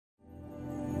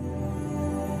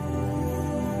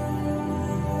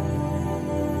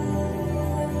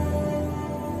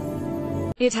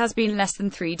It has been less than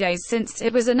 3 days since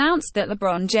it was announced that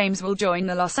LeBron James will join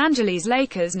the Los Angeles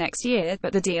Lakers next year,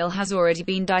 but the deal has already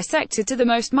been dissected to the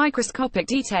most microscopic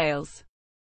details.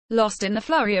 Lost in the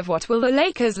flurry of what will the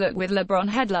Lakers look with LeBron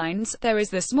headlines, there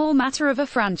is the small matter of a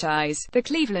franchise, the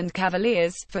Cleveland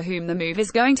Cavaliers, for whom the move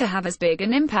is going to have as big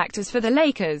an impact as for the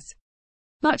Lakers.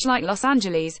 Much like Los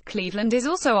Angeles, Cleveland is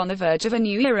also on the verge of a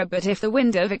new era, but if the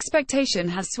wind of expectation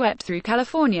has swept through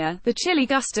California, the chilly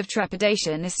gust of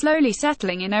trepidation is slowly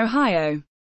settling in Ohio.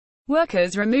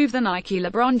 Workers removed the Nike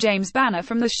LeBron James banner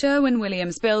from the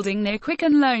Sherwin-Williams building near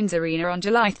Quicken Loans Arena on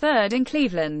July 3 in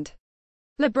Cleveland.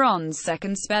 LeBron's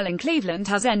second spell in Cleveland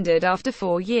has ended after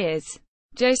 4 years.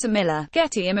 Jason Miller,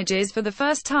 Getty Images. For the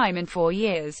first time in 4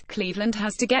 years, Cleveland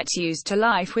has to get used to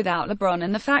life without LeBron,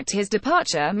 and the fact his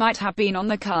departure might have been on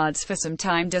the cards for some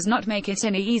time does not make it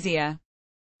any easier.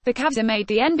 The Cavs have made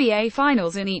the NBA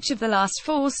Finals in each of the last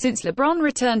 4 since LeBron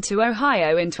returned to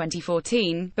Ohio in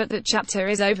 2014, but that chapter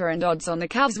is over and odds on the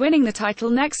Cavs winning the title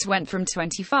next went from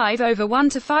 25/1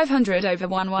 to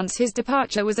 500/1 once his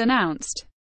departure was announced.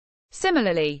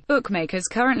 Similarly, bookmakers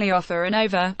currently offer an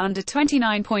over/under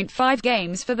 29.5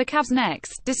 games for the Cavs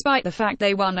next, despite the fact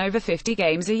they won over 50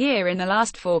 games a year in the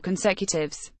last 4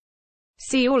 consecutives.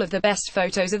 See all of the best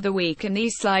photos of the week in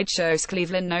these slideshows.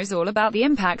 Cleveland knows all about the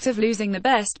impact of losing the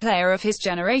best player of his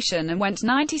generation and went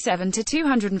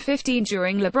 97-215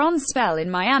 during LeBron's spell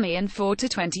in Miami and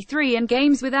 4-23 in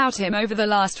games without him over the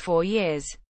last 4 years.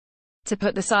 To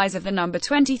put the size of the number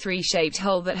 23-shaped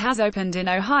hole that has opened in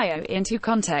Ohio into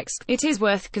context, it is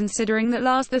worth considering that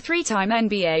last the 3-time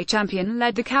NBA champion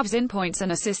led the Cavs in points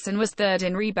and assists and was 3rd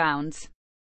in rebounds.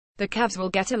 The Cavs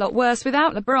will get a lot worse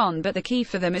without LeBron, but the key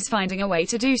for them is finding a way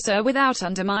to do so without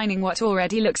undermining what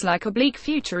already looks like a bleak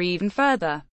future even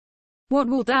further. What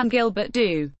will Dan Gilbert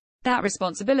do? That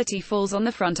responsibility falls on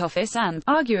the front office and,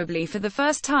 arguably for the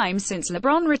first time since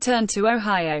LeBron returned to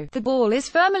Ohio, the ball is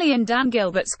firmly in Dan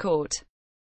Gilbert's court.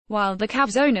 While the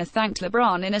Cavs owner thanked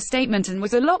LeBron in a statement and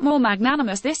was a lot more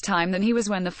magnanimous this time than he was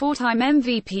when the 4-time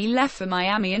MVP left for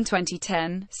Miami in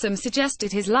 2010, some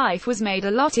suggested his life was made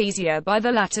a lot easier by the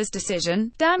latter's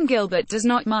decision. Dan Gilbert does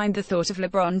not mind the thought of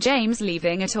LeBron James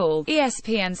leaving at all.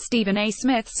 ESPN's Stephen A.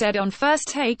 Smith said on First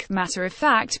Take, "Matter of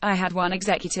fact, I had one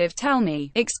executive tell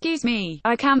me, 'Excuse me,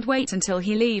 I can't wait until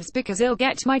he leaves because he'll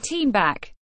get my team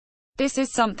back.'" This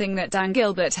is something that Dan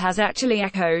Gilbert has actually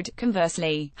echoed.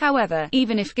 Conversely, however,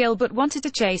 even if Gilbert wanted to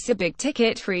chase a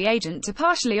big-ticket free agent to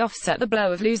partially offset the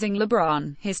blow of losing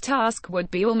LeBron, his task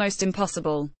would be almost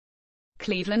impossible.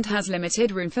 Cleveland has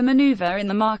limited room for maneuver in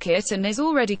the market and is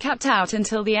already capped out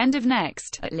until the end of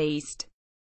next, at least.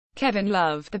 Kevin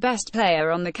Love, the best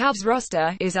player on the Cavs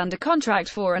roster, is under contract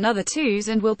for another 2 years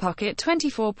and will pocket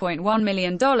 $24.1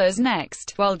 million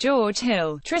next, while George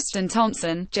Hill, Tristan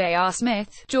Thompson, J.R.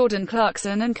 Smith, Jordan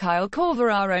Clarkson and Kyle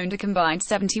Korver are owned a combined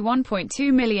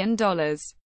 $71.2 million.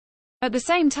 At the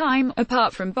same time,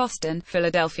 apart from Boston,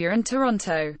 Philadelphia and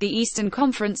Toronto, the Eastern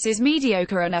Conference is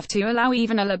mediocre enough to allow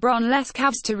even a LeBron-less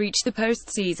Cavs to reach the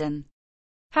postseason.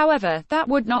 However, that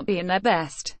would not be in their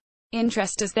best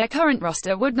interest, as their current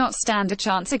roster would not stand a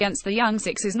chance against the young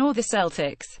Sixers nor the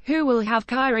Celtics, who will have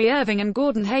Kyrie Irving and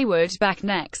Gordon Hayward back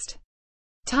next.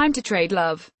 Time to trade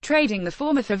Love. Trading the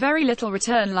former for very little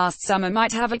return last summer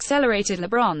might have accelerated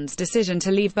LeBron's decision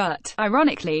to leave, but,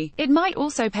 ironically, it might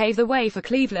also pave the way for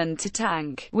Cleveland to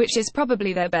tank, which is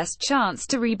probably their best chance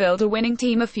to rebuild a winning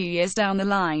team a few years down the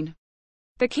line.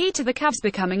 The key to the Cavs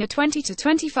becoming a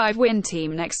 20-25 win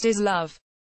team next is Love.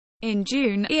 In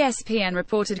June, ESPN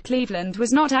reported Cleveland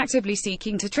was not actively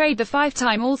seeking to trade the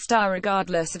 5-time All-Star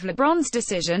regardless of LeBron's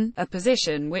decision, a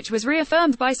position which was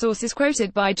reaffirmed by sources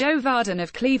quoted by Joe Vardon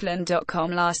of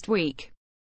Cleveland.com last week.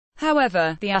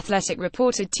 However, The Athletic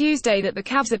reported Tuesday that the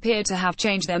Cavs appeared to have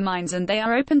changed their minds and they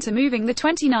are open to moving the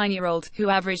 29-year-old,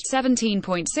 who averaged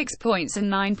 17.6 points and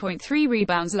 9.3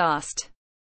 rebounds last.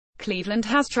 Cleveland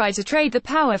has tried to trade the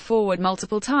power forward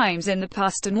multiple times in the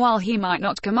past, and while he might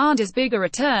not command as big a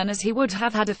return as he would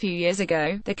have had a few years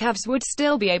ago, the Cavs would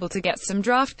still be able to get some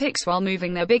draft picks while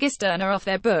moving their biggest earner off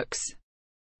their books.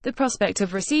 The prospect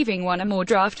of receiving one or more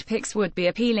draft picks would be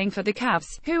appealing for the Cavs,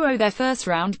 who owe their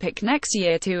first-round pick next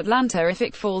year to Atlanta if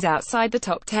it falls outside the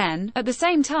top 10. At the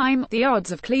same time, the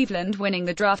odds of Cleveland winning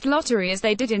the draft lottery as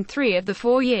they did in 3 of the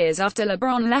 4 years after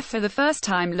LeBron left for the first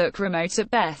time look remote at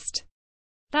best.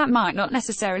 That might not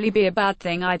necessarily be a bad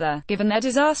thing either, given their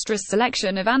disastrous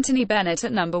selection of Anthony Bennett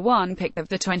at number 1 pick of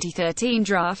the 2013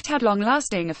 draft had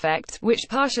long-lasting effects, which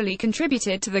partially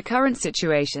contributed to the current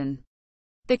situation.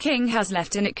 The king has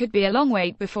left and it could be a long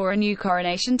wait before a new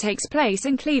coronation takes place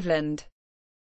in Cleveland.